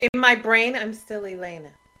In my brain, I'm still Elena.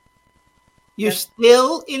 You're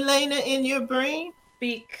still Elena in your brain?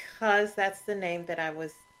 Because that's the name that I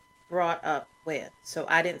was brought up with. So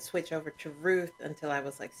I didn't switch over to Ruth until I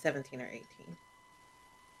was like 17 or 18.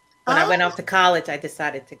 When I went off to college, I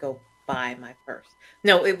decided to go buy my first.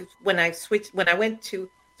 No, it was when I switched, when I went to,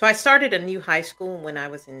 so I started a new high school when I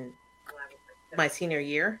was in my senior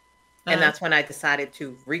year. And that's when I decided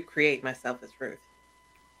to recreate myself as Ruth.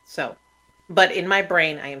 So, but in my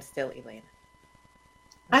brain, I am still Elena.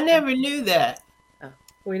 I never knew that. Oh.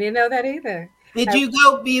 We didn't know that either. Did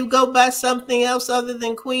you go by something else other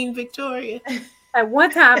than Queen Victoria? At one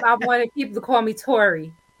time, I wanted people to call me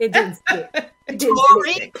Tori. It didn't stick.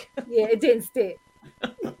 Tori? Yeah, it didn't stick.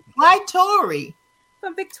 Why Tori?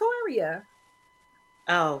 From Victoria.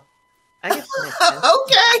 Oh, I guess.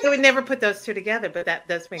 Okay. So we never put those two together, but that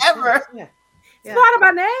does make sense. Yeah. It's part of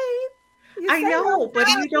my name. I know, but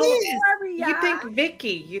you don't. You think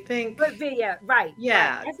Vicky. You think. But yeah, right.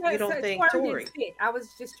 Yeah, right. You don't think Tori. I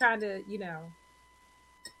was just trying to,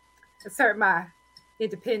 assert my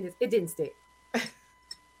independence. It didn't stick.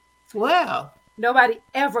 Wow. Nobody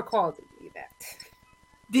ever called me that.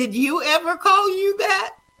 Did you ever call you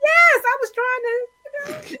that? Yes, I was trying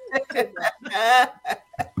to.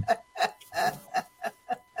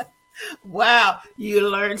 Wow, you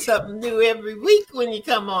learn something new every week when you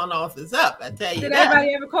come on Office Up. I tell you. Did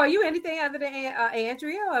anybody ever call you anything other than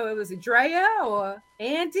Andrea, or was it Drea, or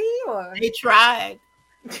Auntie, or? They tried.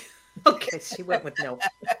 Okay, she went with no.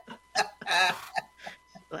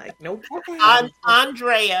 Like nope.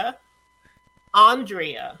 Andrea.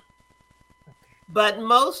 But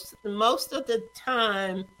most of the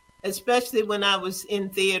time, especially when I was in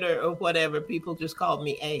theater or whatever, people just called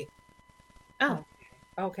me A. Oh.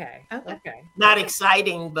 Okay. Not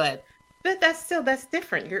exciting, but that's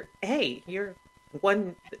different. You're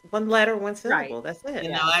one letter, one syllable. Right. That's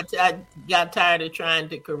it. I got tired of trying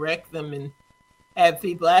to correct them and have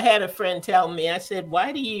people. I had a friend tell me, I said,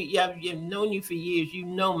 why do you've known you for years. You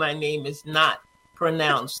know my name is not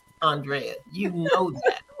pronounced Andrea. You know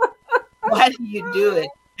that. Why do you do it?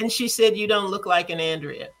 And she said, you don't look like an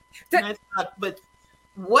Andrea. And I thought, but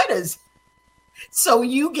what is... So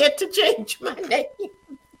you get to change my name.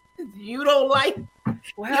 You don't like,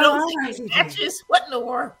 well, you don't think matches? What in the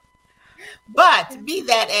world? But be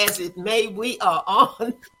that as it may, we are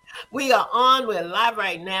on. We're live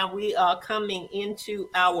right now. We are coming into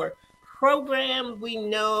our program. We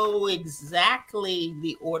know exactly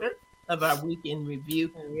the order of our weekend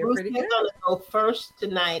review. We're going to go first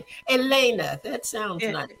tonight. Elena, that sounds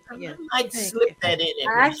nice. Yeah. I might slip that in.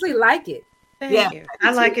 I actually like it. Thank you.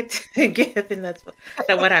 I like it given that's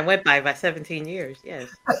what I went by 17 years. Yes.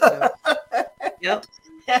 So, yep.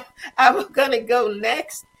 I'm gonna go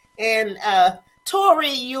next, and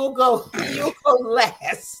Tori, you'll go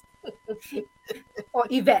last. Or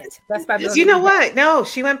Yvette. That's my. You know what? No,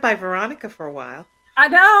 she went by Veronica for a while. I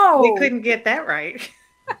know. We couldn't get that right.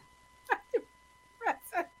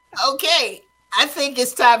 Okay, I think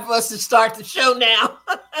it's time for us to start the show now.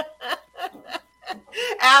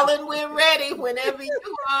 Alan, we're ready whenever you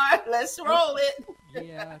are. Let's roll it.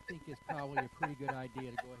 Yeah, I think it's probably a pretty good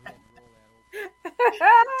idea to go ahead and roll that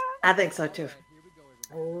over. I think so too. Right, here we go,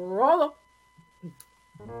 everybody. Roll up.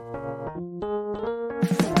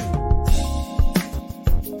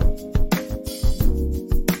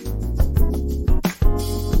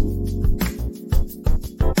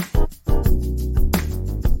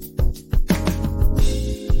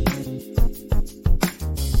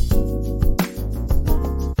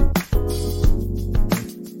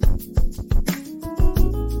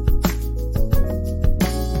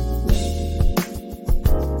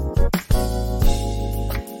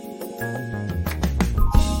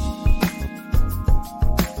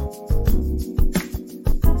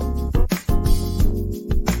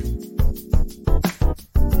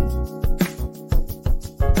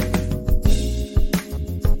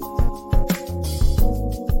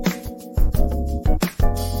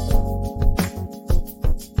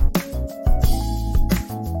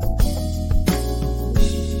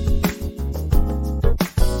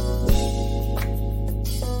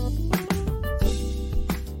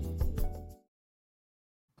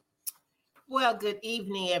 Well, good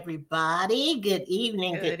evening, everybody. Good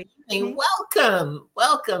evening. Good evening.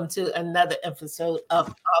 Welcome to another episode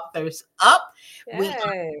of Authors Up. We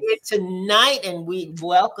are Yes. here tonight, and we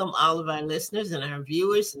welcome all of our listeners and our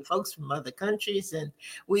viewers and folks from other countries. And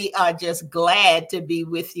we are just glad to be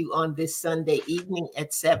with you on this Sunday evening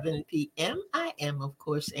at 7 p.m. I am, of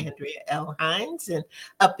course, Andrea L. Hines, and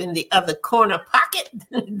up in the other corner pocket,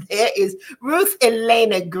 there is Ruth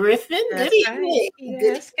Elena Griffin. That's Good right. evening.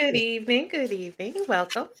 Yes, good evening. Good evening.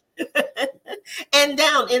 Welcome. And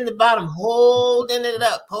down in the bottom, holding it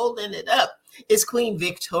up, is Queen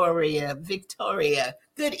Victoria. Victoria,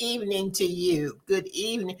 good evening to you. Good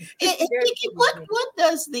evening. Hey, Vicky, what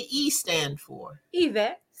does the E stand for?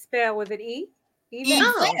 Yvette, spelled with an E. Yvette.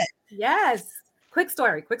 Oh. Yes. Quick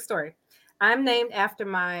story. I'm named after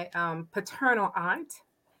my paternal aunt.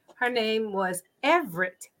 Her name was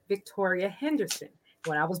Everett Victoria Henderson.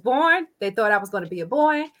 When I was born, they thought I was going to be a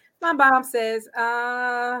boy. My mom says,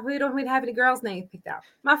 we don't have any girls' names picked out.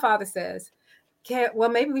 My father says, well,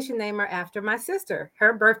 maybe we should name her after my sister.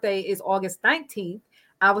 Her birthday is August 19th.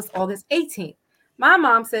 I was August 18th. My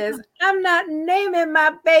mom says, I'm not naming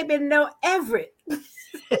my baby no Everett.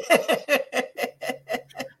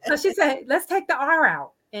 So she said, let's take the R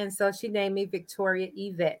out. And so she named me Victoria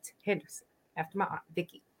Yvette Henderson after my aunt,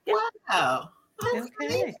 Vicky. Yeah. Wow.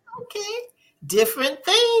 Okay. Different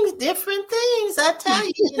things. I tell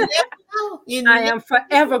you, you never know. I am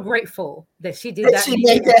forever grateful that she did that. She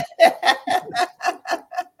made that.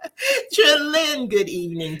 Trillin, good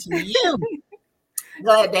evening to you.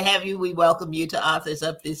 Glad to have you. We welcome you to Authors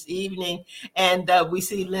Up this evening. And we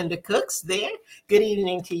see Linda Cooks there. Good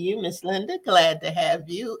evening to you, Miss Linda. Glad to have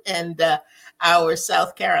you. And our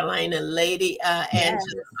South Carolina lady,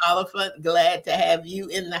 Angela Oliphant. Glad to have you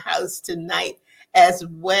in the house tonight as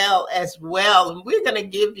well. And we're going to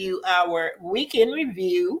give you our weekend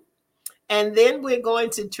review. And then we're going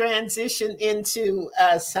to transition into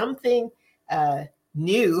something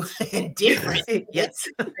new and different. Yes.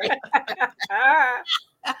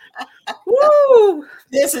 Woo!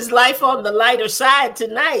 This is life on the lighter side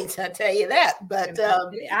tonight, I tell you that. But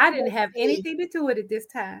I didn't have anything to do with it this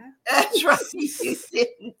time. That's right.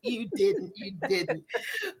 You didn't.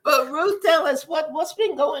 But Ruth, tell us what's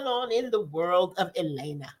been going on in the world of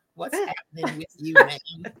Elena. What's happening with you, man?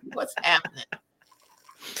 What's happening?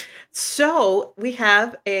 So we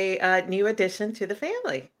have a new addition to the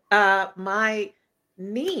family. My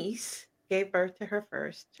niece gave birth to her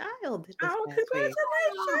first child. Congratulations!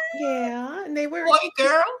 Yeah, and they were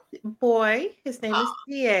boy. His name is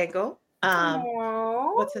Diego.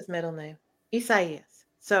 What's his middle name? Isaias.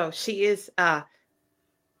 So she is.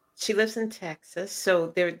 She lives in Texas.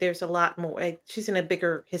 So there's a lot more. She's in a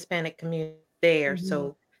bigger Hispanic community there. Mm-hmm.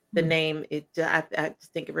 So the name, I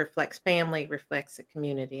just think it reflects family, reflects the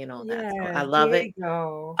community, and all that. So I love it.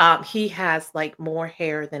 He has like more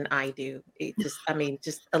hair than I do. It just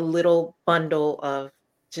a little bundle of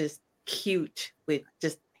just cute with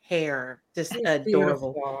just hair, just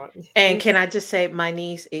adorable. Beautiful. And can I just say, my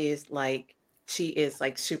niece is like, she is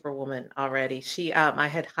like Superwoman already. She, I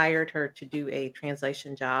had hired her to do a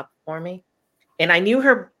translation job for me, and I knew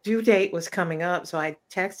her due date was coming up, so I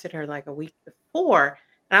texted her like a week before.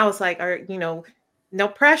 And I was like, no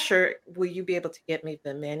pressure. Will you be able to get me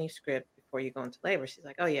the manuscript before you go into labor? She's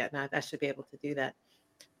like, oh, yeah, no, I should be able to do that.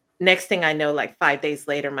 Next thing I know, like 5 days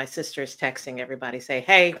later, my sister's texting everybody, say,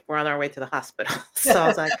 hey, we're on our way to the hospital. So I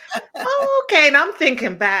was like, oh, okay. And I'm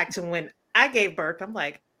thinking back to when I gave birth. I'm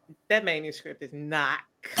like, that manuscript is not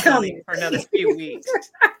coming for another few weeks.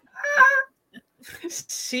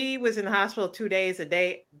 She was in the hospital 2 days a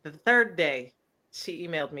day. The third day, she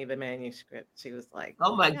emailed me the manuscript. She was like,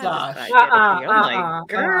 oh my gosh. I'm like,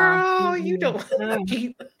 girl, you don't.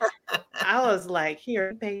 I was like, here,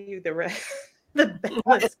 I'll pay you the rest, the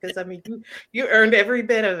balance, because you earned every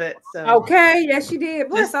bit of it. So okay, yes, she did.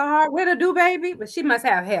 Bless her heart. Way to do, baby. But she must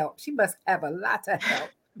have help. She must have a lot of help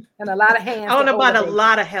and a lot of hands. I don't know about a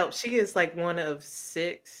lot of help. She is like one of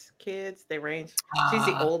 6 kids. They range. She's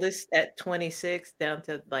the oldest at 26, down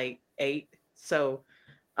to like 8. So,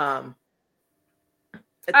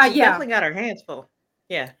 she definitely got her hands full.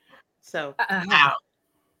 Yeah. So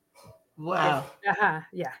wow.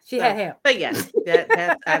 Yeah. She had help. But yes,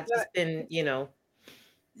 that I've just been,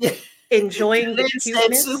 enjoying the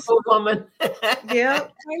cuteness. Superwoman. Yeah.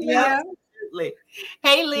 Absolutely.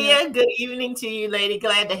 Hey, Leah. Good evening to you, lady.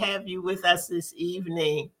 Glad to have you with us this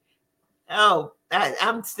evening. Oh,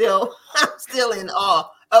 I'm still in awe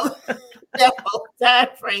of that whole time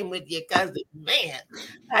frame with your cousin, man.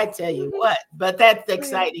 I tell you what, but that's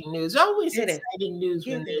exciting news. Always exciting news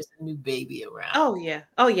when there's a new baby around. Oh yeah,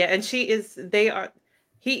 and he is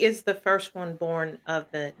the first one born of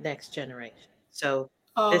the next generation. So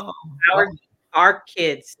our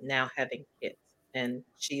kids now having kids, and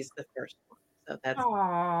she's the first one. So that's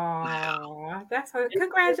Oh, that's so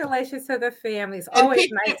congratulations to the family. It's And always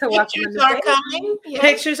nice to welcome a pictures new are baby. coming. Yes.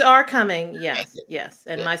 pictures are coming. Yes, Good. yes.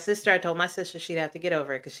 And Good. my sister, I told my sister she'd have to get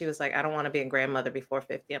over it because she was like, I don't want to be a grandmother before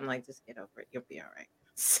 50. I'm like, just get over it. You'll be all right.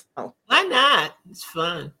 So Why not? It's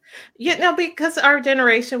fun. yeah, no, because our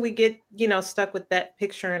generation, we get, stuck with that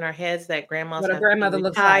picture in our heads that grandmas What a have to be grandmother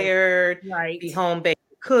looks like. retired, Right. be home baking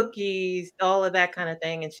cookies, all of that kind of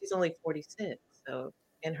thing. And she's only 46. So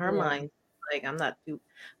in her Yeah. mind, like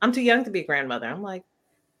I'm too young to be a grandmother. I'm like,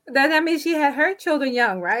 That means she had her children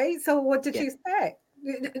young, right? So what did yeah, she expect?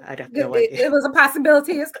 I'd have no idea. It was a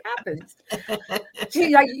possibility. It happens. She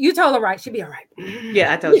like you told her right. She'd be all right.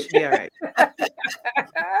 Yeah, I thought she'd be all right.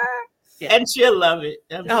 Yeah. And she'll love it.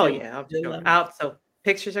 I'm Oh sure yeah, I'm she'll sure. love it. So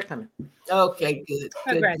pictures are coming. Okay, good.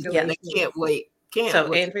 Congratulations. I can't wait. Can't So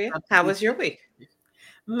wait. Andrea, how was your week?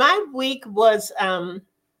 My week was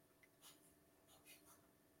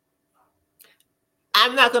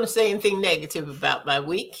I'm not going to say anything negative about my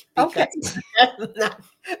week Okay.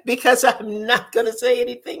 because I'm not going to say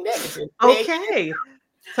anything negative. Okay.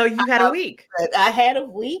 So you had a week. But I had a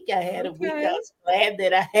week. I was glad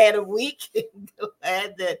that I had a week.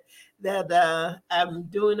 Glad that I'm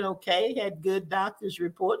doing okay. Had good doctor's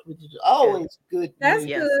reports, which is always good. That's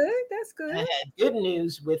news. good. That's I good. had good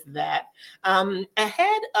news with that. I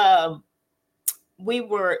had we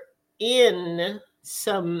were in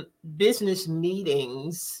some business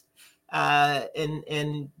meetings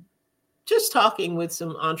and just talking with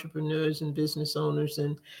some entrepreneurs and business owners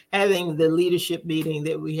and having the leadership meeting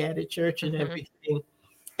that we had at church and everything.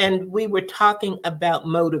 And we were talking about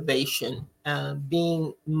motivation,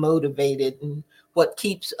 being motivated and what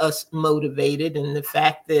keeps us motivated. And the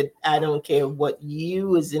fact that I don't care what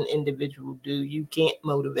you as an individual do, you can't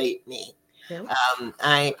motivate me. Yeah.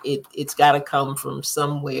 It's got to come from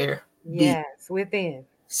somewhere. Yes, within.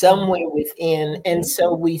 Somewhere within. And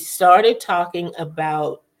so we started talking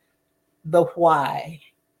about the why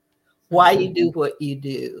you do what you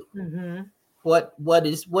do. Mm-hmm.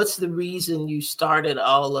 What's the reason you started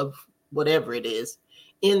all of whatever it is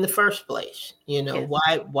in the first place? Yes.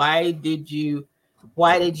 Why did you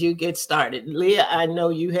get started? Leah, I know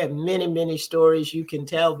you have many stories you can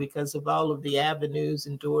tell because of all of the avenues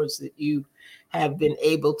and doors that you have been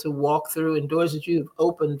able to walk through and doors that you have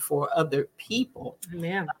opened for other people.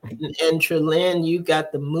 Yeah. And Trelyn, you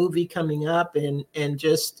got the movie coming up and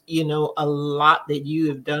just, a lot that you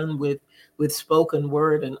have done with spoken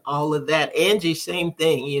word and all of that. Angie, same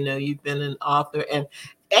thing, you've been an author and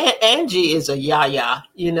Angie is a yaya.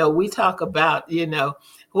 We talk about,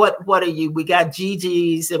 what are you? We got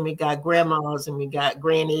Gigi's and we got grandmas and we got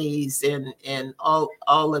grannies and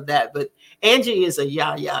all of that. But Angie is a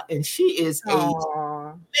yaya and she is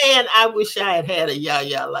man, I wish I had a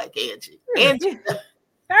yaya like Angie. Angie's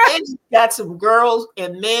got some girls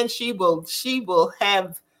and man, she will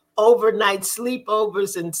have overnight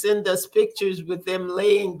sleepovers and send us pictures with them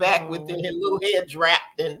laying back with their little heads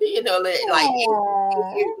wrapped and like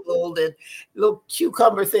years old and little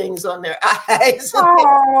cucumber things on their eyes.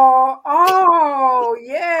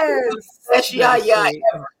 Yes. Best yaya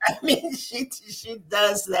ever. I mean, she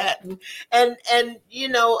does that, and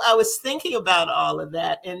I was thinking about all of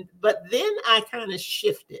that, but then I kind of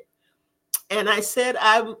shifted. And I said,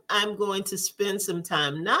 I'm going to spend some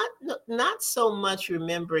time, not so much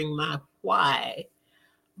remembering my why,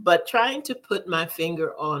 but trying to put my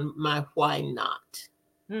finger on my why not.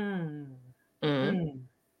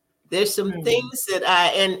 There's some things that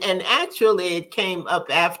and actually it came up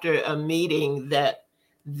after a meeting that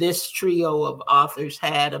this trio of authors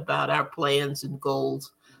had about our plans and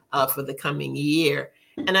goals for the coming year.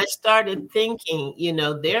 And I started thinking,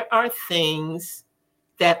 there are things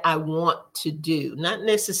that I want to do, not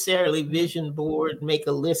necessarily vision board, make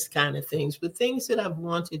a list kind of things, but things that I've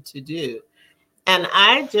wanted to do. And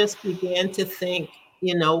I just began to think,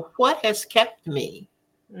 what has kept me?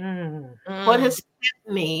 What has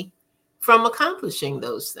kept me from accomplishing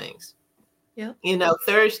those things? Yeah.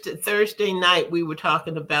 Thursday night, we were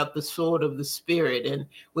talking about the sword of the spirit, and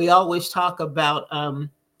we always talk about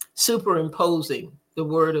superimposing the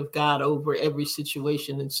word of God over every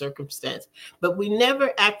situation and circumstance. But we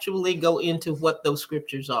never actually go into what those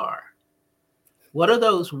scriptures are. What are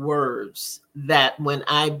those words that when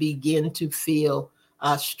I begin to feel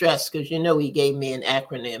stressed, because he gave me an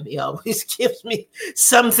acronym. He always gives me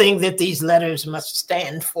something that these letters must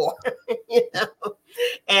stand for,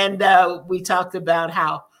 And we talked about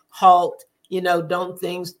how halt,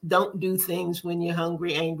 don't do things when you're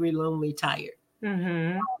hungry, angry, lonely, tired.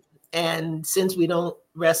 And since we don't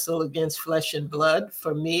wrestle against flesh and blood,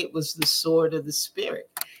 for me, it was the sword of the spirit.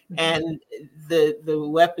 And the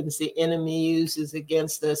weapons the enemy uses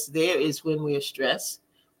against us there is when we're stressed,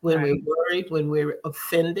 when we're worried, when we're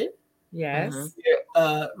offended, Yes.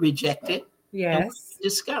 we're rejected, and Yes. we're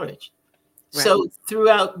discouraged. Right. So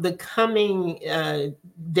throughout the coming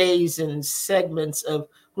days and segments of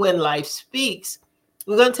When Life Speaks,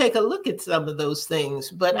 we're going to take a look at some of those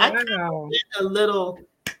things. But I kind of went a little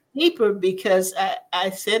deeper because I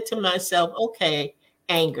said to myself, okay,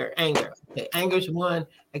 anger. Okay, anger's one.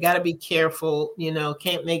 I got to be careful,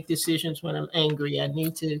 can't make decisions when I'm angry. I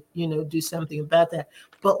need to, do something about that.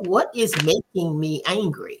 But what is making me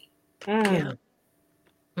angry? Mm.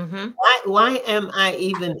 Mm-hmm. Why am I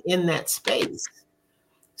even in that space?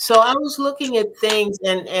 So I was looking at things,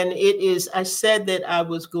 and I said that I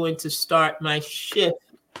was going to start my shift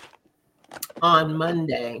on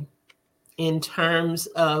Monday in terms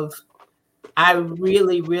of I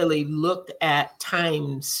really, really looked at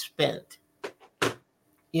time spent.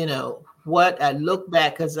 What I look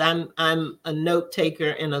back, because I'm a note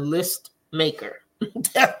taker and a list maker.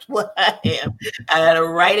 That's what I am. I got to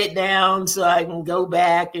write it down so I can go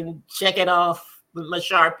back and check it off with my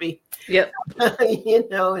Sharpie. Yep.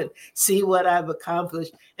 And see what I've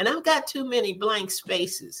accomplished. And I've got too many blank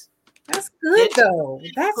spaces. That's good though.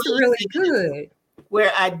 That's really good.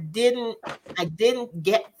 Where I didn't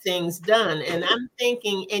get things done. And I'm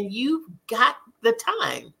thinking, and you've got the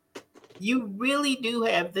time. You really do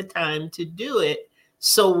have the time to do it.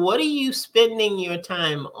 So what are you spending your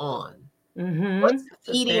time on? Mm-hmm. What's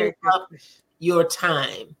eating up your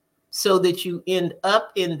time so that you end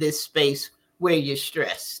up in this space where you're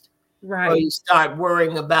stressed? Right. Or you start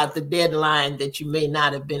worrying about the deadline that you may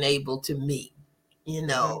not have been able to meet,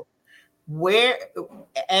 where,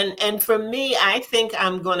 and for me, I think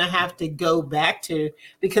I'm going to have to go back to,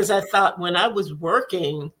 because I thought when I was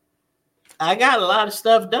working, I got a lot of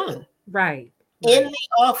stuff done. Right. In the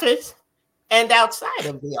office and outside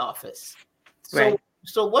of the office.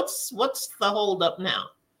 So what's the hold up now?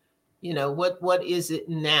 What is it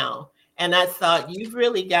now? And I thought you've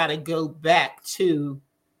really got to go back to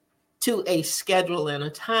a schedule and a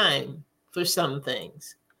time for some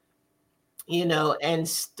things, and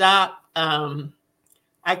stop.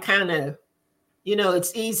 I kind of,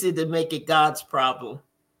 it's easy to make it God's problem,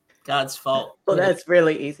 God's fault. Well, that's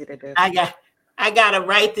really easy to do. I got to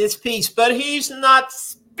write this piece, but he's not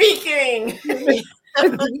speaking. He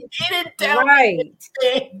didn't tell me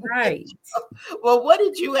anything. Right. Well, what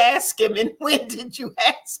did you ask him, and when did you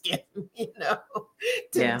ask him? To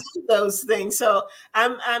do those things. So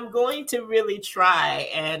I'm going to really try,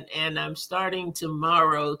 and I'm starting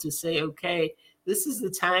tomorrow to say, okay, this is the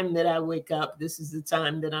time that I wake up. This is the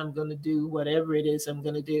time that I'm going to do whatever it is I'm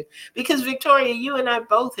going to do. Because Victoria, you and I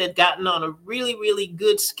both had gotten on a really, really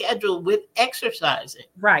good schedule with exercising.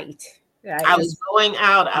 Right. I was going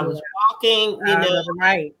out. I was walking.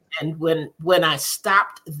 Right. And when I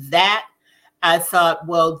stopped that, I thought,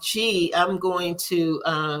 well, gee, I'm going to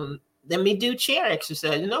let me do chair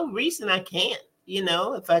exercise. No reason I can't.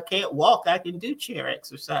 If I can't walk, I can do chair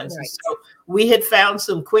exercises. Right. So we had found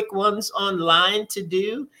some quick ones online to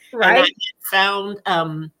do. Right. And I had found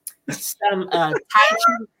some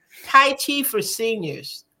Tai Chi for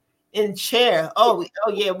seniors in chair. Oh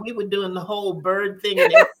yeah, we were doing the whole bird thing.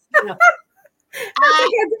 And I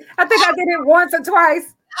think I did it once or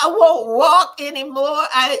twice. I won't walk anymore.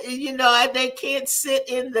 They can't sit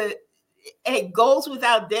in the goals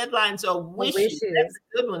without deadlines or wishes. That's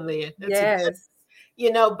a good one, Leah. That's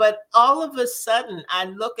but all of a sudden I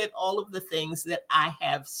look at all of the things that I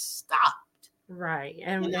have stopped. Right.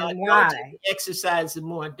 And why? Don't do the exercise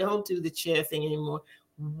anymore. Don't do the chair thing anymore.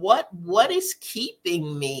 What is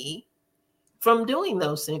keeping me from doing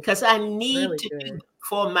those things? Because I need to do them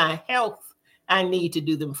for my health. I need to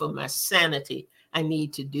do them for my sanity. I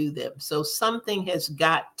need to do them. So something has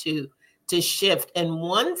got to shift. And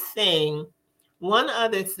one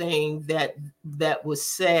other thing that was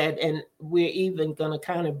said, and we're even going to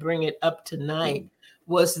kind of bring it up tonight,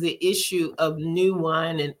 was the issue of new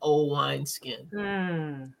wine and old wineskin.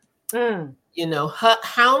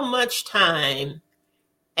 How much time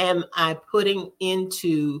am I putting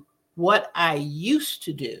into what I used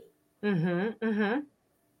to do?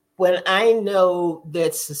 When I know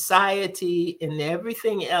that society and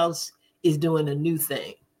everything else is doing a new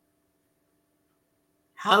thing.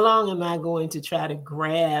 How long am I going to try to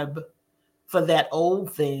grab for that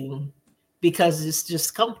old thing because it's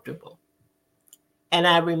just comfortable? And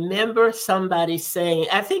I remember somebody saying,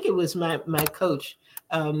 I think it was my coach,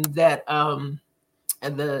 that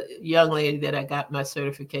the young lady that I got my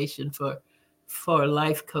certification for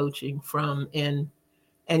life coaching from,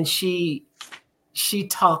 and she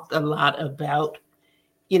talked a lot about,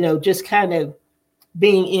 just kind of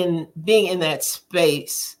being in that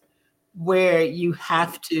space where you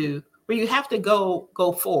have to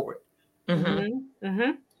go forward. Mm-hmm.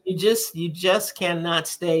 Mm-hmm. You just cannot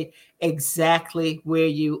stay exactly where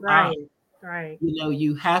you are. Right.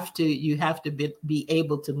 You have to be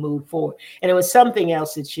able to move forward. And it was something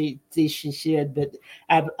else that she shared, but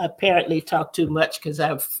I've apparently talked too much because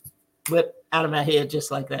I've whipped out of my head just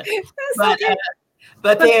like that. That's okay.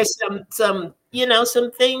 But there's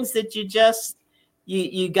some things that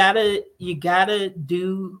you gotta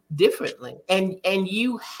do differently, and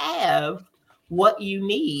you have what you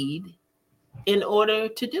need in order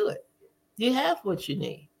to do it. You have what you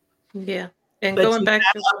need. Yeah. And But going you back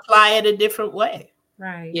gotta apply it a different way.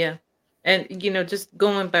 Right. yeah. And just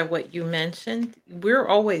going by what you mentioned, we're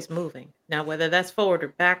always moving. Now, whether that's forward or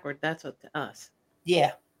backward, that's up to us.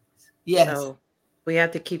 Yeah. Yes. So we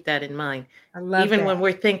have to keep that in mind. I love Even that. when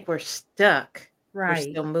we think we're stuck, we're Right.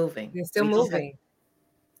 still moving. You're still We just have- moving.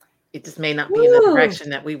 it just may not be in the Woo! direction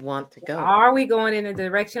that we want to go. Are we going in the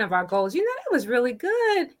direction of our goals? That was really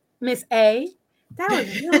good, Miss A. That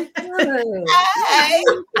was really good.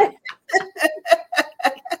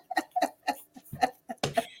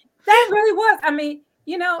 That really was. I mean,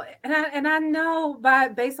 and I know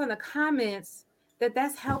based on the comments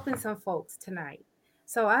that's helping some folks tonight.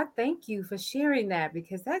 So I thank you for sharing that,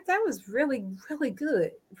 because that was really, really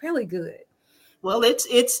good. Really good. Well, it's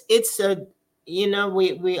a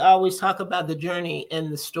we always talk about the journey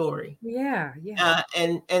and the story. Yeah.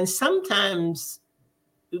 And sometimes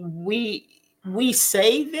we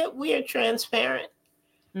say that we are transparent,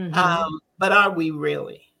 but are we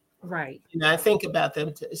really? Right. I think about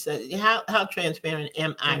them to say, how transparent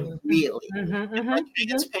am I really? Am I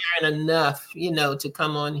transparent enough, to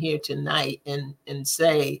come on here tonight and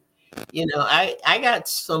say, I got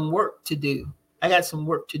some work to do. I got some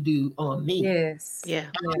work to do on me. Yes. Yeah.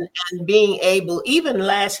 And being able, even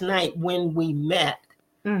last night when we met,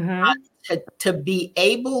 to be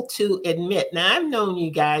able to admit. Now, I've known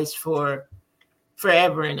you guys for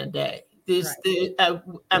forever and a day.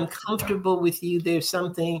 I'm comfortable with you. There's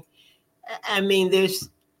something. I mean,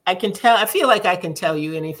 I can tell. I feel like I can tell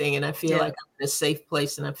you anything, and I feel like I'm in a safe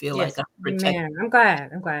place, and I feel like I'm protected. Man, I'm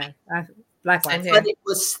glad. Likewise. But it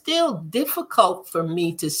was still difficult for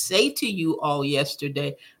me to say to you all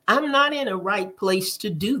yesterday, I'm not in a right place to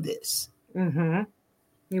do this. Mm-hmm.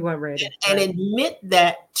 You weren't ready. And admit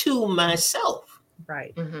that to myself.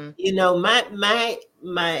 Right. Mm-hmm.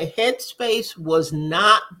 My headspace was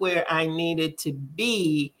not where I needed to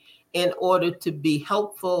be in order to be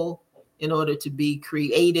helpful, in order to be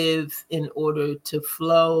creative, in order to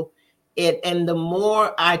flow. And the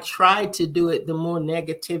more I tried to do it, the more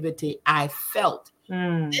negativity I felt.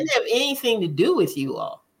 It didn't have anything to do with you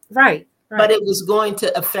all. Right. But it was going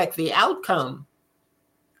to affect the outcome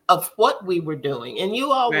of what we were doing. And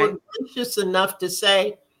you all were gracious enough to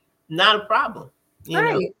say, not a problem.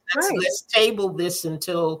 Let's table this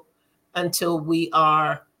until we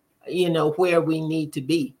are, where we need to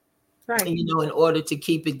be. Right. In order to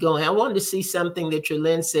keep it going. I wanted to see something that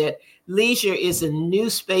Trelyn said. Leisure is a new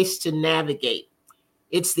space to navigate.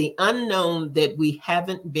 It's the unknown that we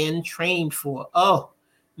haven't been trained for. Oh,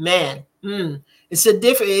 man. It's a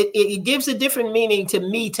different, it gives a different meaning to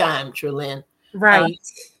me time, Trelyn. Right.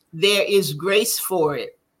 There is grace for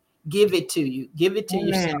it. Give it to you. Give it to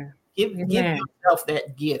yourself. Give yourself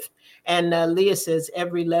that gift. And Leah says,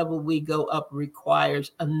 every level we go up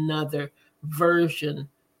requires another version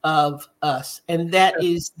of us. And that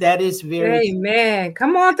is very Amen.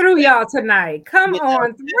 Come on through, y'all, tonight. Come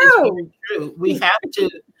on through. True. We have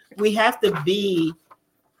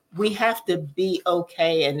to be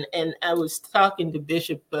okay. And I was talking to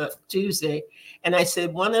Bishop Tuesday, and I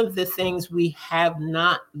said, one of the things we have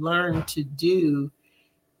not learned to do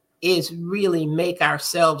is really make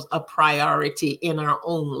ourselves a priority in our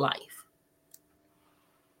own life.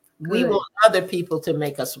 Good. We want other people to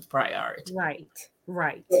make us a priority.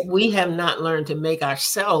 Right. But we have not learned to make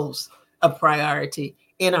ourselves a priority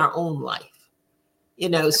in our own life.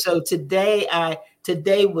 So today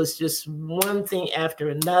was just one thing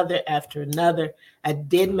after another. I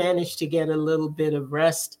did manage to get a little bit of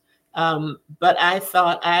rest. But I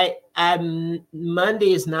thought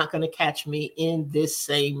Monday is not going to catch me in this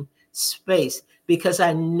same space, because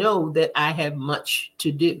I know that I have much to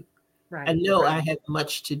do. Right. I know I have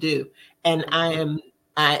much to do, and I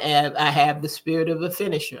have the spirit of a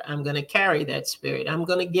finisher. I'm going to carry that spirit. I'm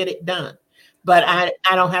going to get it done, but I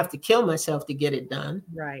don't have to kill myself to get it done.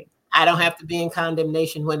 Right. I don't have to be in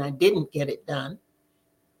condemnation when I didn't get it done,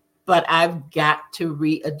 but I've got to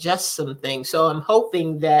readjust some things. So I'm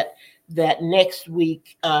hoping that next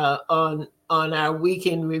week on on our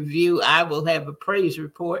weekend review, I will have a praise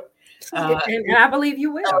report. And I believe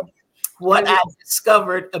you will. What I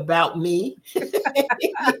discovered about me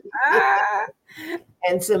Ah,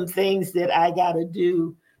 and some things that I got to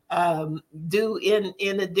do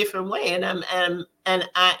in a different way. And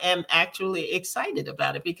I am actually excited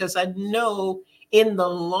about it because I know in the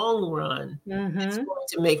long run, it's going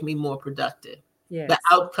to make me more productive. yes. The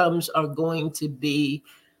outcomes are going to be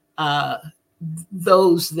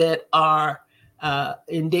those that are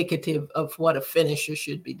indicative of what a finisher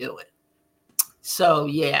should be doing. So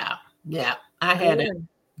yeah, I had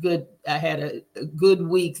a good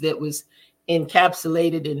week that was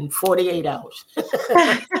encapsulated in 48 hours.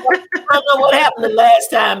 I don't know what happened the last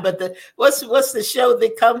time, but what's the show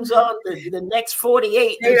that comes on the next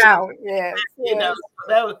 48? Yes. You know,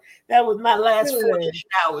 that was my last 48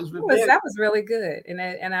 hours. That was really good, and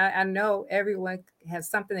I know everyone has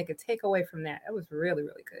something they could take away from that. It was really,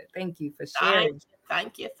 really good. Thank you for sharing.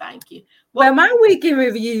 Thank you. Well, my weekend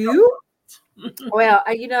review. Well,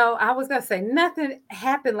 I was gonna say nothing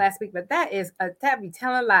happened last week, but that be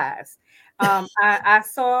telling lies. I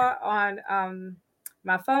saw on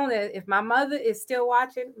my phone that if my mother is still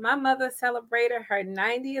watching, my mother celebrated her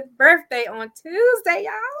 90th birthday on Tuesday,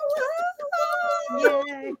 y'all.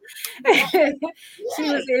 Yay.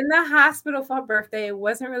 She was in the hospital for her birthday. It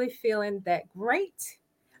wasn't really feeling that great,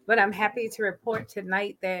 but I'm happy to report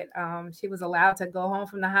tonight that she was allowed to go home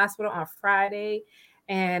from the hospital on Friday.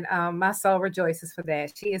 And my soul rejoices for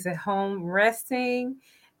that. She is at home resting.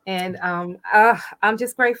 And I'm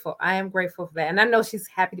just grateful. I am grateful for that. And I know she's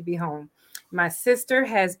happy to be home. My sister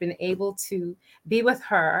has been able to be with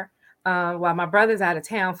her while my brother's out of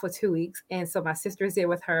town for 2 weeks. And so my sister is there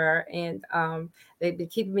with her. And they've been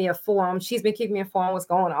keeping me informed. She's been keeping me informed what's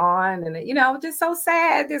going on. And, just so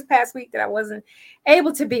sad this past week that I wasn't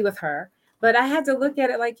able to be with her. But I had to look at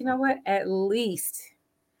it like, you know what? At least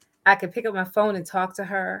I could pick up my phone and talk to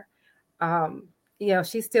her.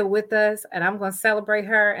 She's still with us and I'm going to celebrate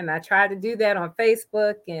her. And I tried to do that on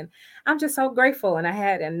Facebook and I'm just so grateful. And I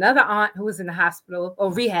had another aunt who was in the hospital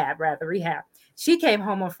or rehab. She came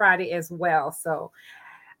home on Friday as well. So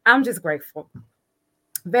I'm just grateful.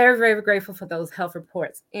 Very, very grateful for those health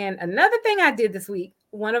reports. And another thing I did this week,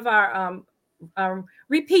 one of our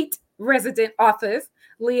repeat resident authors,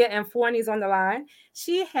 Leah Amforni's on the line.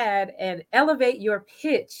 She had an Elevate Your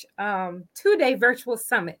Pitch 2-day virtual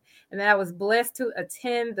summit. And I was blessed to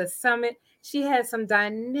attend the summit. She had some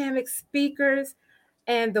dynamic speakers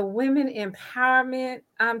and the women empowerment.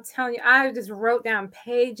 I'm telling you, I just wrote down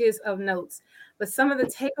pages of notes. But some of the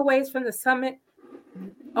takeaways from the summit,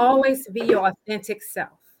 always be your authentic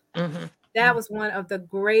self. Mm-hmm. That was one of the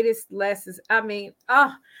greatest lessons. I mean,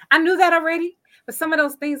 I knew that already. But some of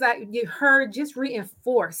those things you heard just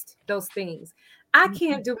reinforced those things. I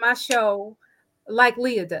can't do my show like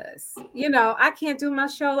Leah does. I can't do my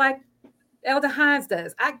show like Elder Hines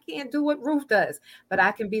does. I can't do what Ruth does, but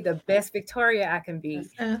I can be the best Victoria I can be.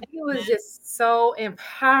 And it was just so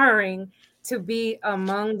empowering to be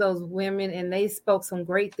among those women, and they spoke some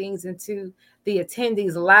great things into the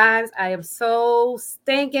attendees' lives. I am so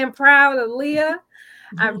stinking proud of Leah.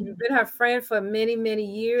 I've been her friend for many, many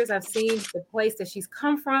years. I've seen the place that she's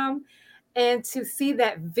come from. And to see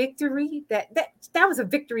that victory, that was a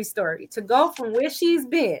victory story. To go from where she's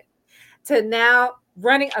been to now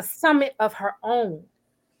running a summit of her own.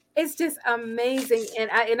 It's just amazing.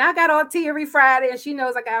 And I got on teary Friday, and she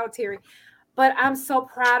knows I got on teary. But I'm so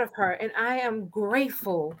proud of her. And I am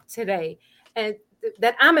grateful today. And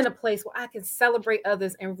that I'm in a place where I can celebrate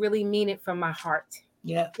others and really mean it from my heart.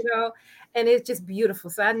 Yeah. And it's just beautiful.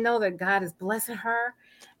 So I know that God is blessing her.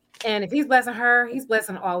 And if he's blessing her, he's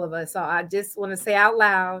blessing all of us. So I just want to say out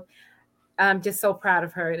loud, I'm just so proud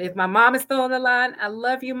of her. And if my mom is still on the line, I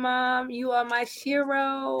love you, Mom. You are my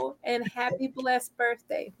hero. And happy blessed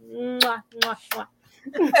birthday. Mwah, mwah, mwah.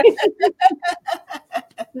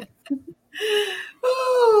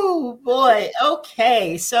 Oh, boy.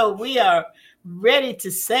 Okay. So we are ready to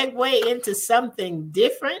segue into something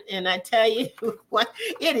different. And I tell you what,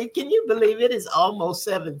 can you believe it is almost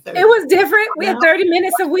 7:30? It was different. We had 30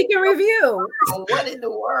 minutes of weekend review. What in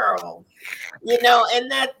the world?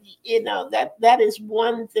 And that is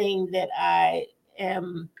one thing that I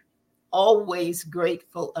am always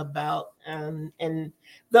grateful about. And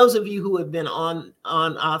those of you who have been on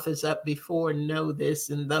Authors Up before know this,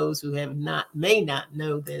 and those who have not may not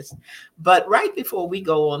know this. But right before we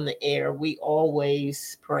go on the air, we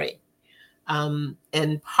always pray. And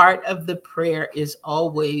part of the prayer is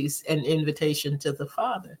always an invitation to the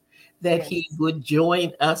Father. that he would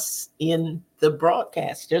join us in the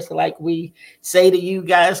broadcast, just like we say to you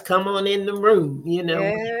guys, come on in the room, we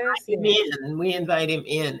invite him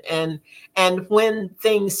in. And when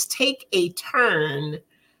things take a turn,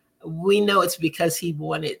 we know it's because he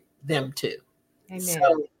wanted them to. Amen.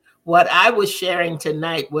 So what I was sharing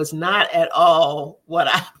tonight was not at all what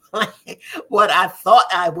I thought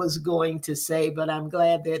I was going to say, but I'm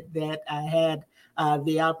glad that I had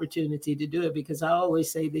the opportunity to do it, because I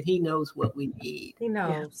always say that he knows what we need. He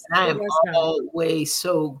knows. And I am always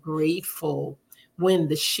so grateful when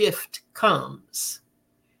the shift comes,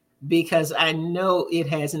 because I know it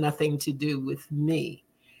has nothing to do with me.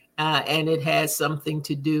 And it has something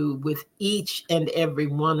to do with each and every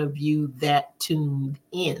one of you that tuned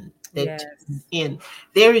in. There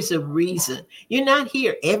is a reason. You're not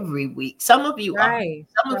here every week. Some of you are.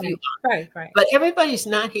 Some of you are. Right. But everybody's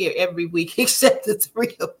not here every week except the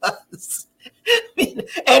three of us.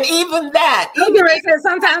 And even that.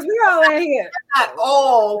 Sometimes we all ain't here. Not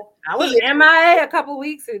all. I was MIA a couple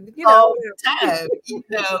weeks. All the time.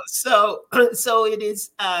 So it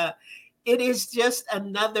is. It is just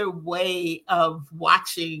another way of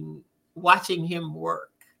watching him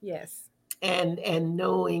work. Yes. And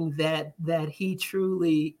knowing that he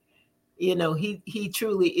truly, he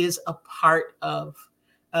truly is a part of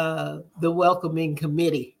the welcoming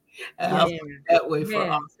committee. That way for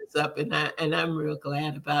Office Up, and I'm real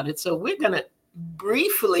glad about it. So we're gonna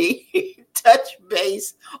briefly touch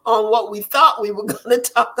base on what we thought we were going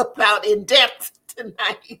to talk about in depth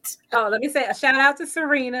tonight. Oh, let me say a shout out to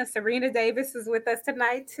Serena. Serena Davis is with us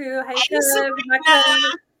tonight too. Hey, good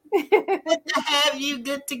to have you.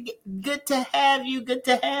 Good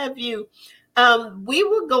to have you. We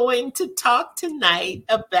were going to talk tonight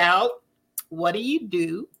about what do you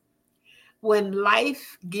do when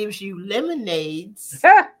life gives you lemonades?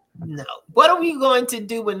 No. What are we going to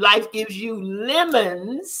do when life gives you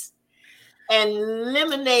lemons and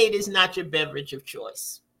lemonade is not your beverage of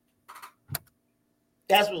choice?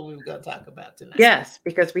 That's what we were going to talk about tonight. Yes,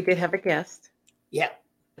 because we did have a guest. Yeah.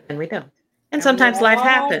 And we don't. And sometimes life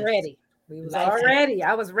happens. I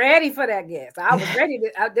was ready for that guest. I was ready.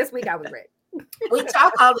 This week I was ready. We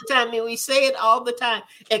talk all the time, and we say it all the time.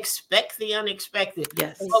 Expect the unexpected.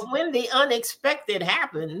 Yes. But when the unexpected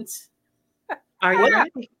happens, are you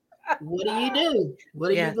ready? What do you do?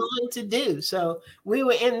 What are you going to do? So we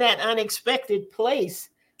were in that unexpected place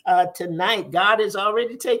tonight. God has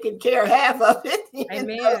already taken care of half of it.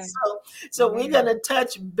 Amen. So we're going to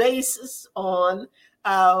touch bases on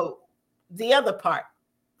the other part.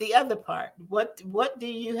 The other part. What do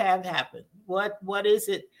you have happen? What is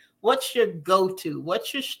it? What's your go-to?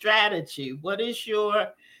 What's your strategy? What is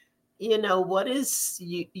your what is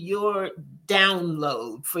your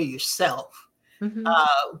download for yourself? Mm-hmm.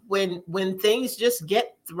 When things just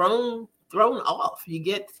get thrown off, you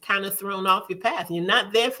get kind of thrown off your path. You're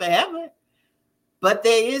not there forever, but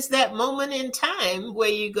there is that moment in time where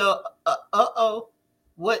you go,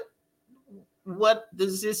 what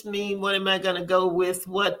does this mean? What am I going to go with?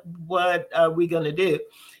 What are we going to do?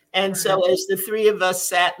 And so as the three of us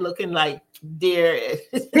sat looking like deer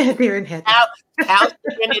in headlights. House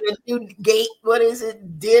in a new gate. What is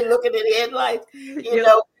it? Deer looking at headlights. We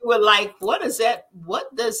were like, what does that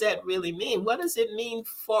really mean? What does it mean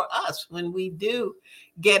for us when we do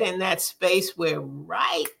get in that space where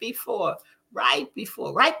right before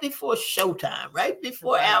showtime, right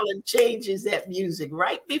before Alan changes that music,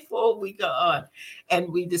 right before we go on,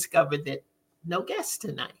 and we discovered that no guests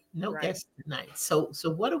tonight. So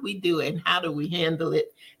what do we do and how do we handle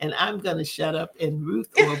it? And I'm going to shut up, and Ruth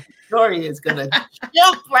or Victoria is going to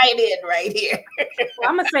jump right in right here. Well,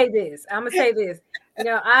 I'm going to say this.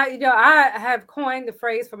 I have coined the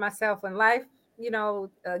phrase for myself: when life,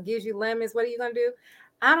 gives you lemons, what are you going to do?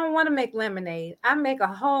 I don't want to make lemonade. I make a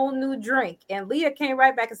whole new drink. And Leah came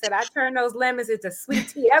right back and said, I turn those lemons into sweet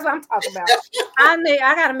tea. That's what I'm talking about. I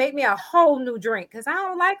got to make me a whole new drink because I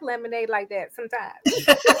don't like lemonade like that sometimes.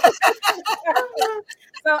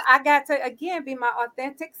 So I got to, again, be my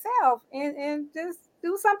authentic self and just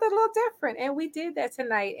do something a little different. And we did that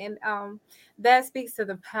tonight. And that speaks to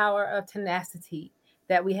the power of tenacity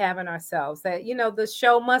that we have in ourselves, that, the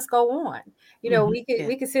show must go on.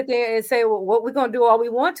 We could sit there and say, well, what we're going to do all we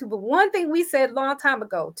want to. But one thing we said a long time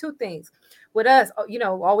ago, two things with us,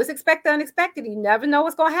 always expect the unexpected. You never know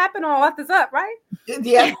what's going to happen on Authors Up, right?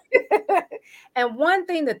 Yeah. And one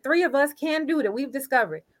thing the three of us can do that we've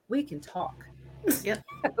discovered, we can talk. Yeah.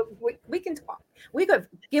 we can talk. We could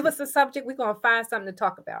give us a subject. We're going to find something to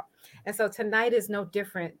talk about. And so tonight is no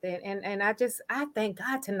different. And I thank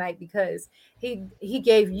God tonight because he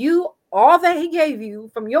gave you all that he gave you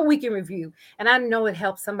from your weekend review. And I know it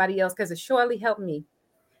helps somebody else because it surely helped me.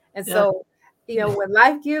 And so, when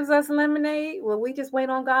life gives us lemonade, well, we just wait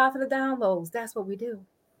on God for the downloads. That's what we do.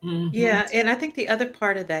 Mhm. Yeah, and I think the other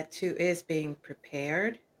part of that too is being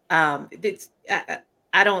prepared.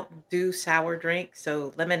 I don't do sour drink,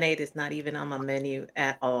 so lemonade is not even on my menu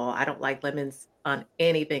at all. I don't like lemons on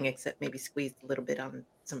anything except maybe squeezed a little bit on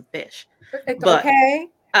some fish. But Okay.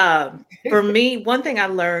 for me, one thing I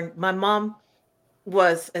learned, my mom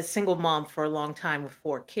was a single mom for a long time with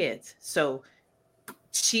 4 kids. So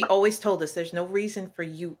she always told us there's no reason for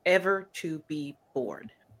you ever to be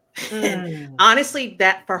bored. And Mm, honestly,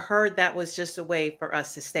 that for her, that was just a way for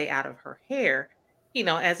us to stay out of her hair.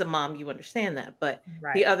 As a mom, you understand that. But the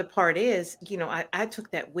right. other part is, I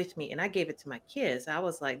took that with me and I gave it to my kids. I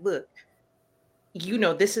was like, look,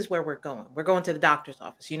 this is where we're going. We're going to the doctor's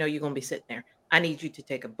office. You're going to be sitting there. I need you to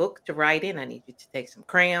take a book to write in. I need you to take some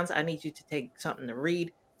crayons. I need you to take something to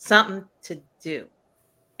read, something to do.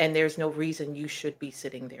 And there's no reason you should be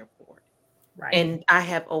sitting there bored. Right. And I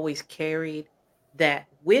have always carried that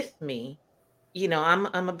with me. I'm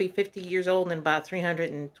gonna be 50 years old in about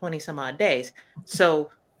 320 some odd days. So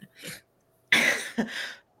for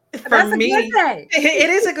That's a me, good thing. it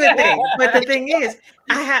is a good thing. But the thing is,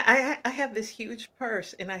 I have this huge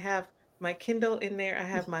purse and I have my Kindle in there. I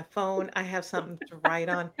have my phone. I have something to write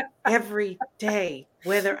on every day,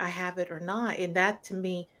 whether I have it or not. And that to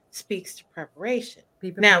me speaks to preparation.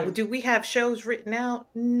 Be Now, prepared. do we have shows written out?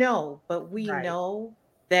 No, but we Right. know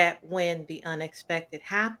that when the unexpected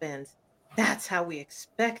happens, that's how we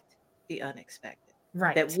expect the unexpected.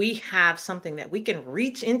 That Right. we have something that we can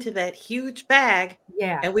reach into that huge bag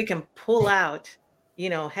Yeah. and we can pull out,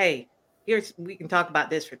 hey, we can talk about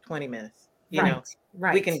this for 20 minutes. Right. We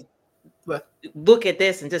Right. can Well, look at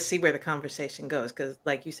this and just see where the conversation goes. Because,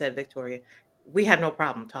 like you said, Victoria, we have no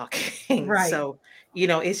problem talking. Right. So,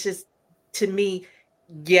 it's just to me,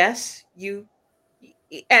 yes,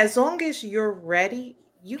 as long as you're ready,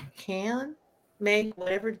 you can make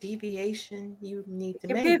whatever deviation you need to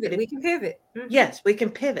We can make. pivot. But We can pivot. Mhm. yes, we can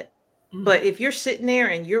pivot. mhm. But if you're sitting there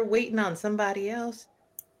and you're waiting on somebody else,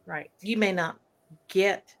 Right. you may not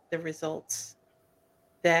get the results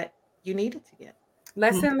that you needed to get.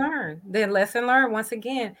 Lesson learned. Then lesson learned once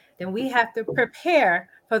again. Then we have to prepare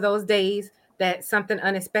for those days that something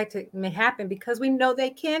unexpected may happen because we know they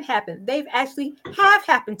can happen. They've actually have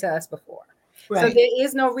happened to us before. So Right. there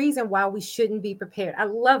is no reason why we shouldn't be prepared. I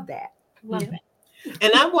love that. Love Yeah. that.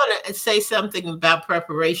 And I want to say something about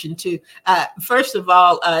preparation too. First of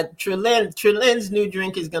all, Trelin's new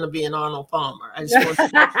drink is going to be an Arnold Palmer. I just want to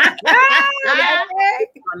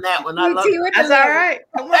on that one. I love it. That's all right.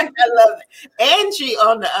 Come on. I love it. Angie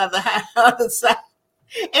on the other side.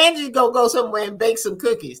 Angie's gonna go somewhere and bake some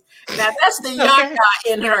cookies. Now that's the yaka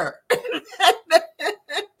in her.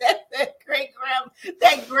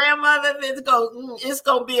 that grandmother that's it's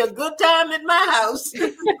gonna be a good time at my house.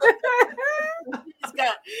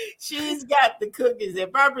 she's got the cookies.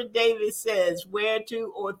 And Barbara Davis says, "Where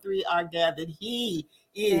 2 or 3 are gathered, he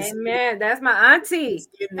is." Amen. That's my auntie.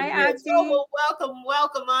 In the Hey, midst. auntie. Oh, well,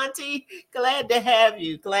 welcome, Auntie. Glad to have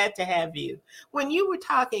you. Glad to have you. When you were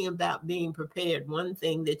talking about being prepared, one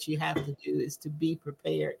thing that you have to do is to be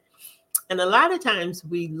prepared. And a lot of times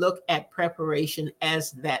we look at preparation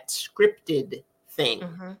as that scripted thing.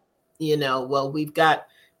 Mhm. Well, we've got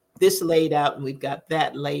this laid out and we've got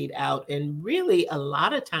that laid out. And really, a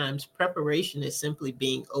lot of times preparation is simply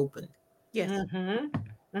being open. Yes.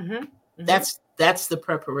 Mm-hmm. Mm-hmm. That's the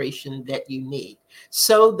preparation that you need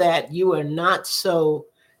so that you are not so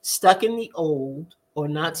stuck in the old or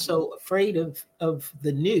not so afraid of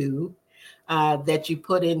the new that you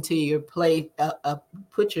put into your place,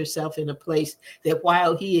 put yourself in a place that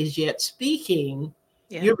while he is yet speaking,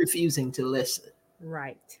 you're refusing to listen.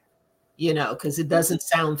 Right. Because it doesn't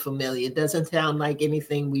sound familiar. It doesn't sound like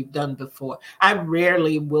anything we've done before. I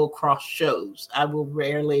rarely will cross shows. I will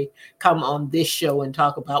rarely come on this show and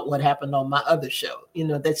talk about what happened on my other show.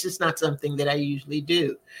 That's just not something that I usually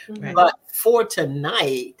do. Right. But for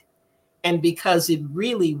tonight, and because it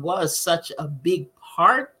really was such a big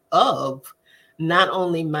part of not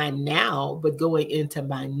only my now, but going into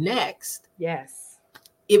my next, Yes.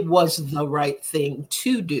 it was the right thing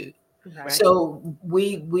to do. Right. So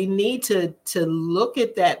we need to look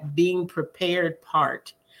at that being prepared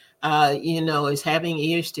part, as having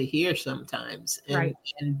ears to hear sometimes,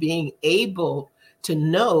 and being able to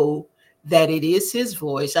know that it is his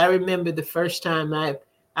voice. I remember the first time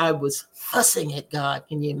I was fussing at God.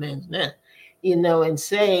 Can you imagine that? And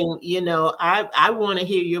saying, I want to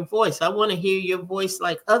hear your voice. I want to hear your voice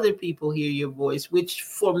like other people hear your voice, which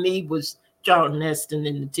for me was Charlton Heston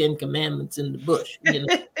in the Ten Commandments in the bush. You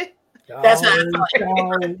know, that's how I thought.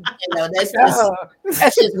 You know, that's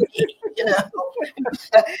just me. You know,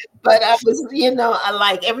 but I was, you know, I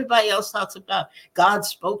like everybody else talks about God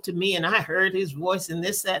spoke to me and I heard His voice and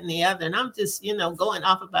this, that, and the other, and I'm just, you know, going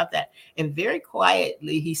off about that. And very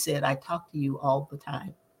quietly, He said, "I talk to you all the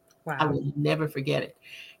time." Wow. I will never forget it.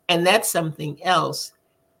 And that's something else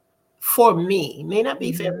for me. It may not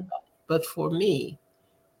be for everybody, but for me,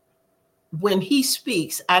 when He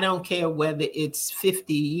speaks, I don't care whether it's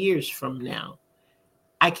 50 years from now,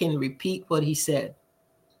 I can repeat what He said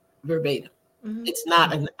verbatim. Mm-hmm. It's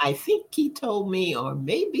not an I think He told me, or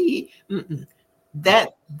maybe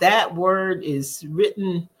that word is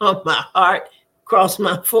written on my heart, across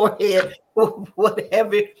my forehead,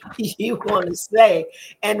 whatever you want to say.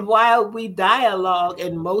 And while we dialogue,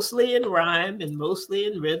 and mostly in rhyme and mostly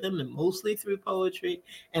in rhythm and mostly through poetry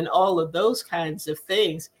and all of those kinds of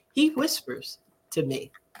things, He whispers to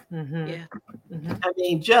me. Mm-hmm. Yeah. Mm-hmm. I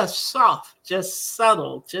mean, just soft, just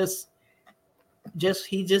subtle, just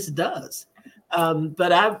He just does.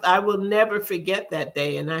 But I will never forget that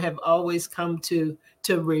day, and I have always come to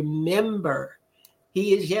remember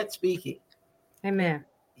He is yet speaking. Amen.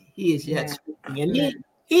 He is yet speaking, and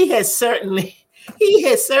he has certainly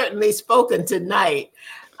spoken tonight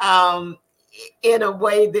in a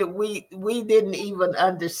way that we didn't even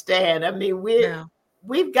understand. I mean,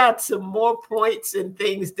 we've got some more points and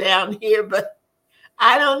things down here, but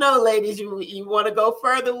I don't know, ladies. You want to go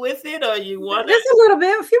further with it, or you want just a little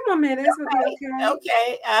bit, a few more minutes?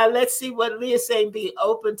 Okay. Let's see what Leah's saying. Be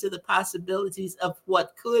open to the possibilities of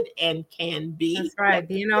what could and can be. That's right.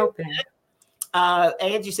 Being open.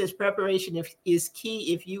 Angie says preparation is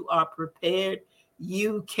key. If you are prepared,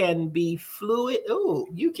 you can be fluid. Oh,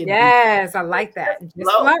 you can. Yes, I like that. Just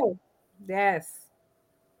flow. Yes,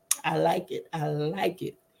 I like it. I like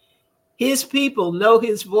it. His people know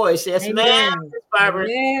His voice. Yes, ma'am, Barbara.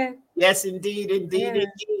 Yes, indeed.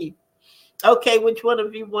 Okay, which one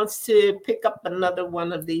of you wants to pick up another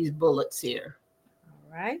one of these bullets here?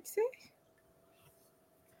 All right.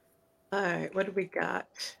 All right, what do we got?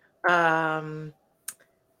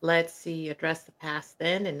 Let's see, address the past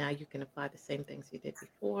then, and now you can apply the same things you did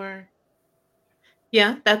before.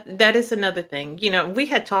 Yeah, that is another thing. You know, we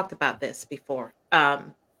had talked about this before,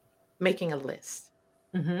 making a list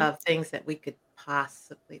of things that we could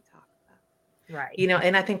possibly talk about. Right. You know,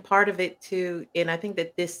 and I think part of it too, and I think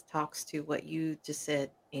that this talks to what you just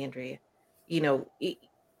said, Andrea, you know,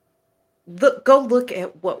 go look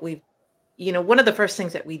at what we've, you know, one of the first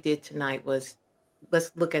things that we did tonight was,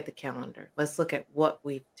 let's look at the calendar. Let's look at what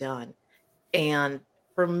we've done. And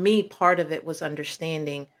for me, part of it was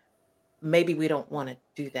understanding maybe we don't want to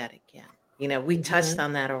do that again. You know, we touched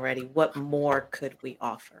on that already. What more could we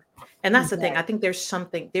offer? And that's the thing. I think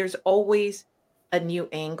there's always a new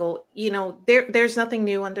angle. You know, there's nothing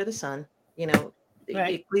new under the sun. You know,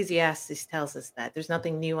 right. Ecclesiastes tells us that there's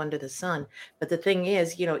nothing new under the sun. But the thing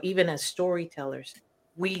is, you know, even as storytellers,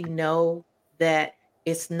 we know that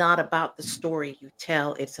it's not about the story you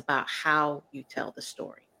tell, it's about how you tell the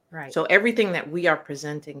story. Right. So everything that we are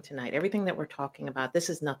presenting tonight, everything that we're talking about, this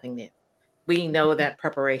is nothing new. We know that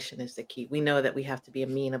preparation is the key. We know that we have to be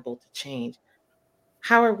amenable to change.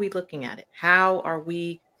 How are we looking at it? How are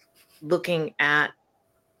we looking at,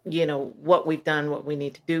 you know, what we've done, what we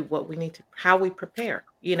need to do, how we prepare?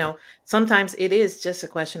 You know, sometimes it is just a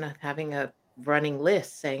question of having a running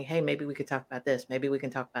list saying, hey, maybe we could talk about this, maybe we can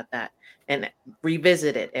talk about that, and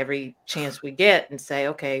revisit it every chance we get and say,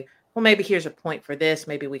 okay, well, maybe here's a point for this,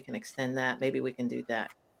 maybe we can extend that, maybe we can do that.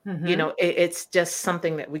 You know, it's just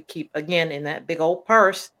something that we keep, again, in that big old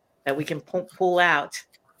purse that we can pull out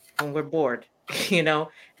when we're bored, you know,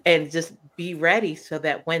 and just be ready so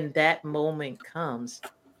that when that moment comes,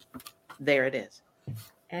 there it is.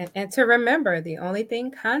 And to remember, the only thing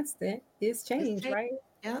constant is change, right?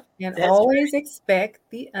 Yeah. And always expect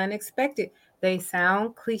the unexpected. They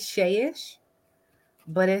sound cliche-ish,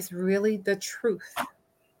 but it's really the truth.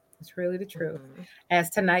 It's really the truth. As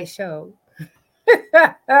tonight showed.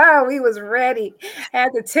 We was ready.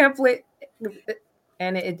 Had the template,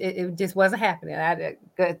 and it just wasn't happening. I had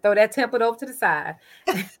to throw that template over to the side.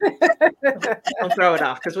 Don't throw it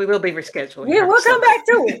off, because we will be rescheduling. Yeah, we'll come back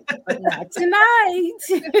to it, but not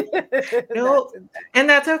tonight. No, and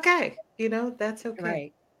that's okay. You know, that's okay.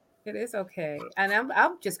 Right. It is okay. And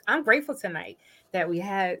I'm grateful tonight that we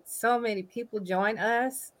had so many people join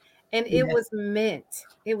us. And it was meant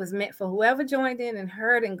for whoever joined in and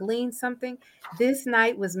heard and gleaned something. This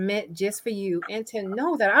night was meant just for you, and to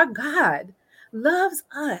know that our God loves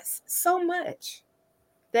us so much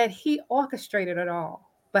that He orchestrated it all.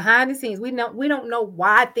 behind the scenes. We don't know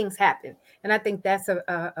why things happen. And I think that's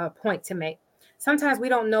a point to make. Sometimes we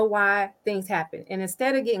don't know why things happen. And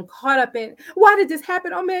instead of getting caught up in why did this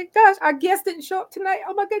happen? Oh my gosh, our guest didn't show up tonight.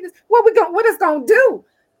 Oh my goodness, what is gonna do?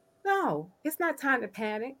 No, it's not time to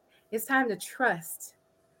panic. It's time to trust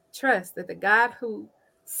that the God who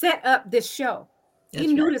set up this show, he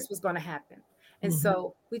knew this was going to happen. And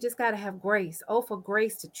so we just got to have grace. Oh, for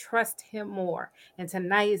grace to trust him more. And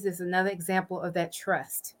tonight is another example of that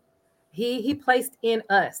trust. He placed in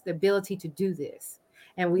us the ability to do this.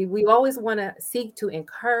 And we always want to seek to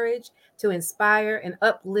encourage, to inspire, and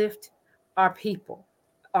uplift our people,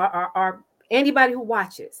 our anybody who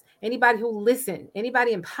watches, anybody who listens,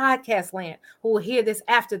 anybody in podcast land who will hear this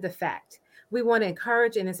after the fact. We want to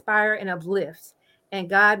encourage and inspire and uplift. And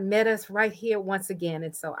God met us right here once again.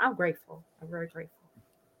 And so I'm grateful. I'm very grateful.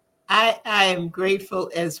 I am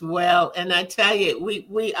grateful as well. And I tell you,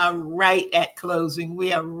 we are right at closing.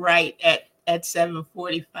 We are right at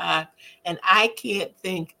 7:45. And I can't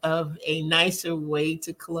think of a nicer way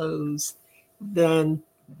to close than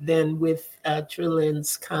with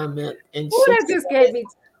Trillian's comment. And that just gave me,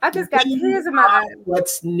 I just got tears in my eyes.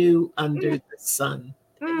 What's new under the sun?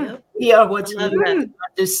 We are what's new under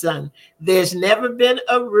the sun. There's never been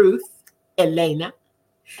a Ruth, Elena.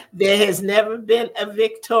 There has never been a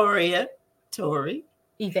Victoria, Tori.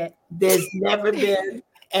 Yvette. There's never been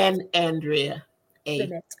an Andrea,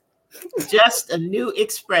 just a new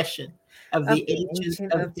expression of the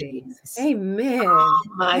Ancient of Days. Amen. Oh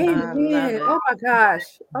my Amen. Oh my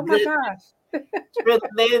gosh. Oh my gosh.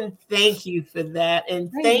 Lynn, thank you for that. And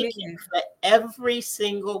thank you for every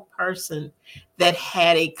single person that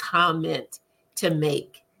had a comment to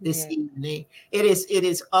make this evening. It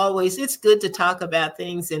is always, it's good to talk about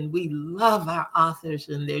things, and we love our authors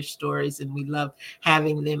and their stories, and we love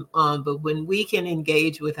having them on. But when we can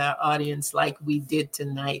engage with our audience like we did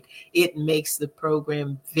tonight, it makes the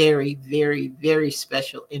program very, very, very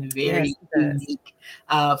special and very unique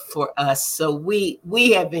for us. So we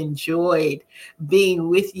have enjoyed being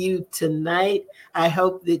with you tonight. I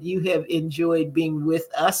hope that you have enjoyed being with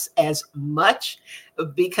us as much,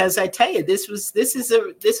 because I tell you, this was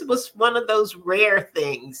one of those rare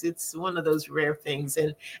things. It's one of those rare things,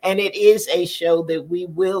 and it is a show that we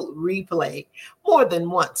will replay more than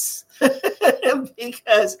once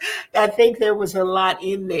because I think there was a lot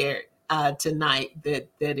in there tonight that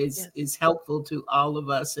is helpful to all of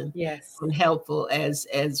us, and helpful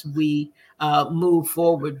as we move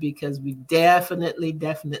forward, because we definitely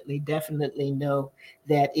know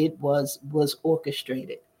that it was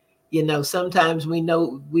orchestrated. You know, sometimes we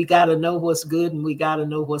know we got to know what's good, and we got to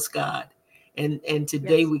know what's God. And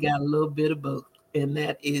today we got a little bit of both. And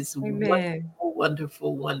that is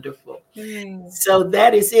wonderful, wonderful. So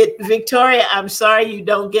that is it. Victoria, I'm sorry you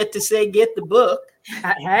don't get to say get the book.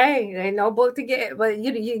 Hey, ain't no book to get, but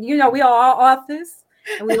you know, we are all authors,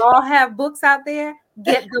 and we all have books out there.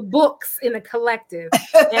 Get the books in the collective.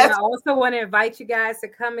 And I also want to invite you guys to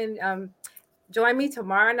come and join me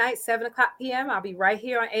tomorrow night, 7:00 p.m. I'll be right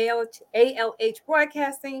here on ALH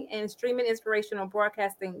Broadcasting and Streaming Inspirational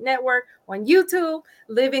Broadcasting Network on YouTube,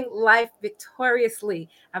 Living Life Victoriously.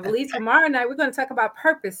 I believe tomorrow night we're going to talk about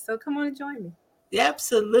purpose. So come on and join me.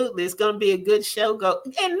 Absolutely. It's going to be a good show.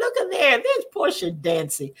 And look at there. There's Portia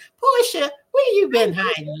dancing. Portia, where you been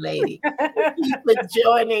hiding, lady? Thank you for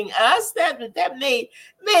joining us. That made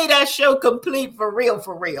our show complete for real.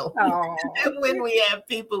 When we have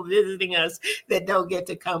people visiting us that don't get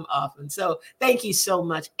to come often. So thank you so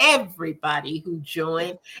much, everybody who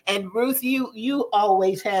joined. And Ruth, you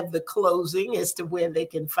always have the closing as to where they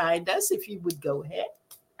can find us, if you would go ahead.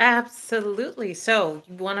 Absolutely. So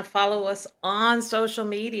you want to follow us on social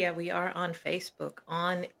media. We are on Facebook,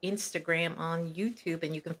 on Instagram, on YouTube,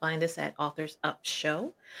 and you can find us at Authors Up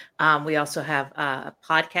Show. We also have a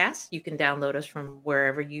podcast. You can download us from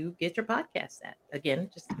wherever you get your podcasts at. Again,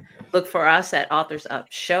 just look for us at Authors Up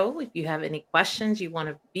Show. If you have any questions, you want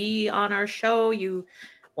to be on our show, you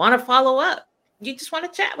want to follow up, you just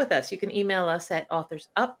want to chat with us, you can email us at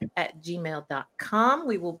authorsup@gmail.com.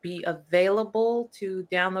 We will be available to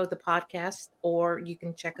download the podcast, or you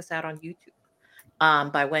can check us out on YouTube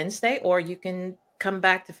by Wednesday, or you can come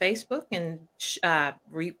back to Facebook and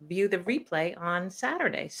review the replay on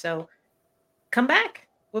Saturday. So come back.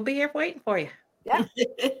 We'll be here waiting for you. Yeah.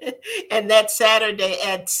 And that's Saturday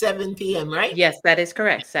at 7 p.m., right? Yes, that is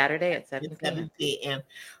correct. Saturday at 7 p.m.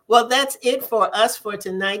 Well, that's it for us for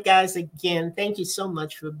tonight, guys. Again, thank you so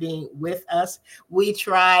much for being with us. We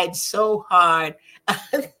tried so hard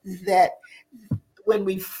that when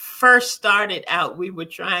we first started out, we were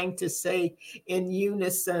trying to say in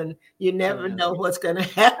unison, you never know what's going to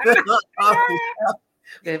happen.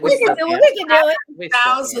 Good. We can do it. We can do it. We're still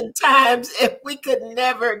here. 1,000 times if we could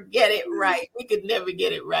never get it right. We could never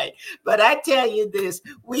get it right. But I tell you this,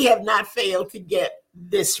 we have not failed to get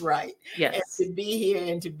this right. Yes. And to be here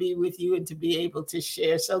and to be with you and to be able to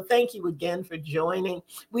share. So thank you again for joining.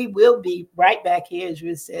 We will be right back here, as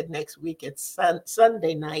you said, next week at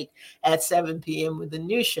Sunday night at 7 p.m. with a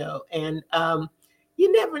new show. And you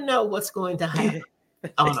never know what's going to happen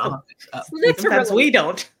on all this stuff. Sometimes we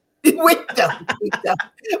don't. We don't.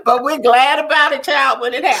 But we're glad about it, child,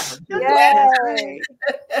 when it happens. Yay.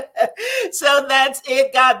 So that's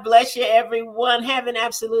it. God bless you, everyone. Have an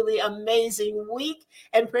absolutely amazing week.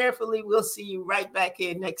 And prayerfully, we'll see you right back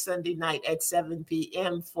here next Sunday night at 7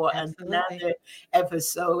 p.m. for another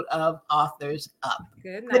episode of Authors Up.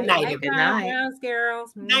 Good night. Good night, everyone. Good night. Girls,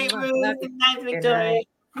 girls. Good night, Love Ruth. you. Good night, Victoria.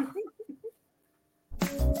 Good night.